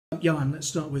Johan, let's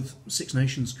start with Six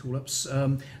Nations call-ups.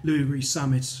 Louis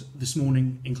Rees-Zammit this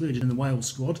morning included in the Wales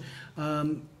squad.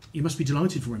 You must be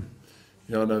delighted for him.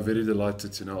 Yeah, no, very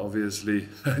delighted. Obviously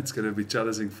it's going to be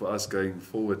challenging for us going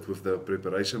forward with the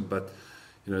preparation, but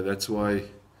that's why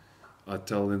I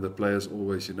tell them, the players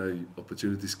always,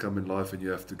 opportunities come in life and you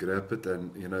have to grab it.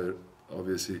 And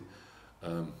obviously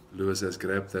Lewis has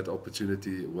grabbed that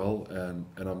opportunity well, and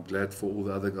I'm glad for all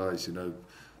the other guys,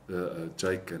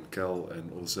 Jake and Cal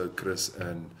and also Chris,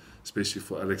 and especially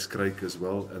for Alex Craig as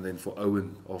well, and then for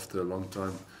Owen after a long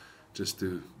time, just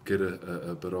to get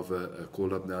a bit of a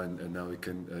call up now, and now he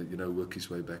can work his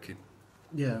way back in.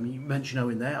 Yeah, I mean, you mentioned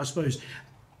Owen there. I suppose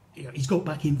he's got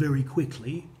back in very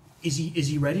quickly. Is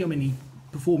he ready? I mean, he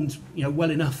performed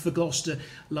well enough for Gloucester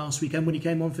last weekend when he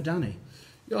came on for Danny.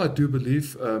 Yeah, I do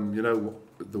believe.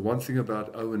 The one thing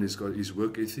about Owen is got his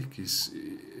work ethic.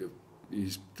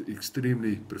 He's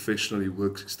extremely professional. He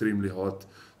works extremely hard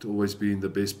to always be in the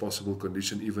best possible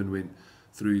condition, even when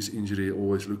through his injury he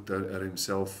always looked at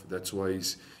himself. That's why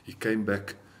he came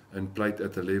back and played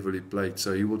at the level he played.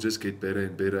 So he will just get better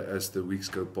and better as the weeks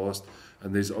go past.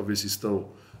 And there's obviously still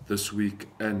this week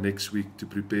and next week to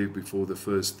prepare before the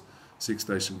first Six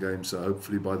Nation game. So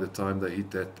hopefully by the time they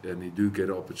hit that and he do get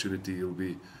an opportunity, he'll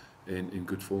be in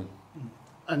good form.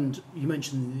 And you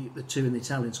mentioned the two in the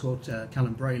Italian squad,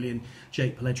 Callum, Braley and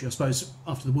Jake Polledri. I suppose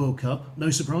after the World Cup, no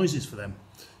surprises for them.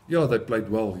 Yeah, they played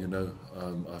well,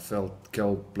 I felt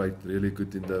Cal played really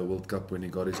good in the World Cup when he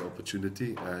got his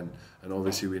opportunity. And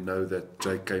obviously we know that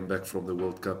Jake came back from the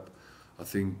World Cup, I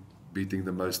think, beating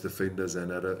the most defenders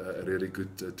and had a really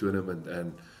good tournament.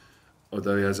 And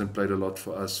although he hasn't played a lot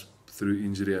for us through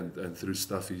injury and through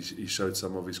stuff, he showed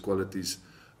some of his qualities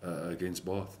against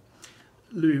Bath.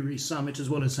 Louis Rees-Zammit, as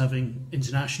well as having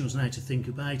internationals now to think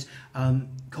about,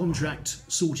 contract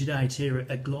sorted out here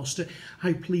at Gloucester.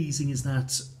 How pleasing is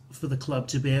that for the club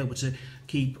to be able to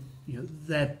keep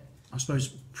their, I suppose,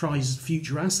 prized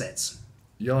future assets?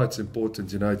 Yeah, it's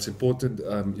important. It's important.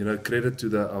 Credit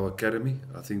to our academy.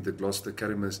 I think the Gloucester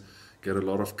academies get a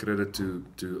lot of credit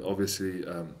to obviously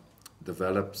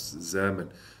develop Zam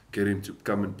and get him to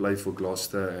come and play for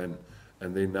Gloucester,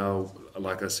 and then now,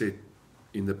 like I said,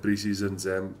 in the pre-season,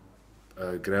 Zam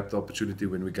grabbed the opportunity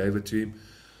when we gave it to him,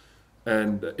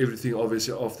 and everything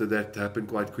obviously after that happened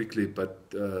quite quickly.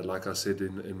 But like I said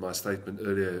in my statement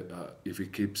earlier, if he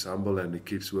keeps humble and he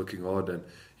keeps working hard and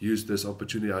use this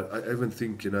opportunity, I even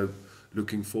think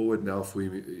looking forward now for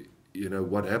him,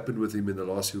 what happened with him in the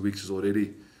last few weeks is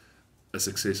already a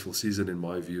successful season in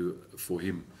my view for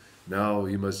him. Now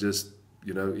he must just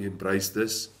embrace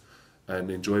this and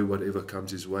enjoy whatever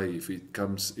comes his way.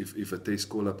 If a test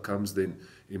call-up comes, then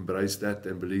embrace that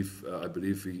and I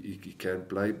believe he can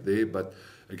play there. But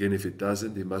again, if it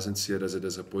doesn't, he mustn't see it as a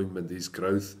disappointment. His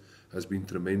growth has been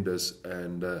tremendous,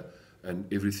 and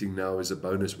everything now is a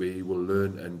bonus where he will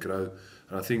learn and grow.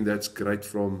 And I think that's great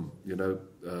from the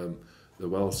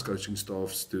Wales coaching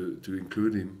staffs to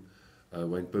include him,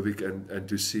 Wayne Pivik, and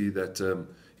to see that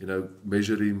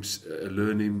measure him,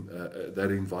 learn him,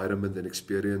 that environment and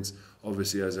experience.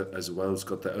 Obviously, as Wales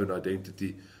got their own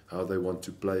identity, how they want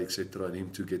to play, etc., and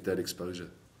him to get that exposure.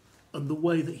 And the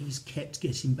way that he's kept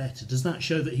getting better, does that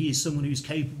show that he is someone who's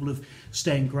capable of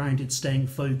staying grounded, staying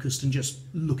focused, and just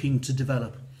looking to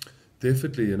develop?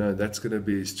 Definitely, that's going to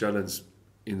be his challenge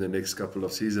in the next couple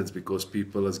of seasons, because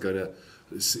people is going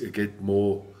to get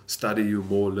more, study you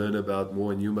more, learn about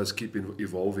more, and you must keep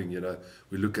evolving.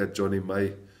 We look at Johnny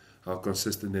May, how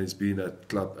consistent he's been at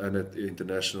club and at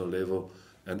international level,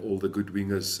 and all the good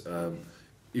wingers.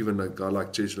 Even a guy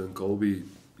like Cheslin Colby,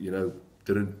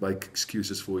 didn't make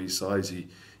excuses for his size.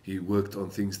 He worked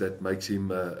on things that makes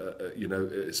him,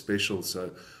 special. So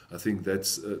I think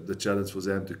that's the challenge for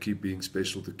Zam, to keep being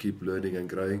special, to keep learning and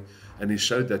growing. And he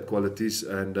showed that qualities.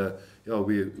 And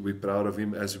we're proud of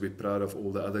him, as we're proud of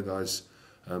all the other guys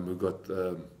who got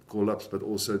call-ups. But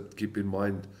also keep in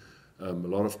mind, a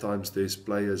lot of times there's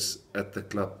players at the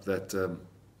club that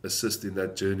assist in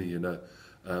that journey.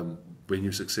 When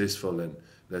you're successful, and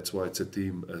that's why it's a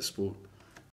team sport.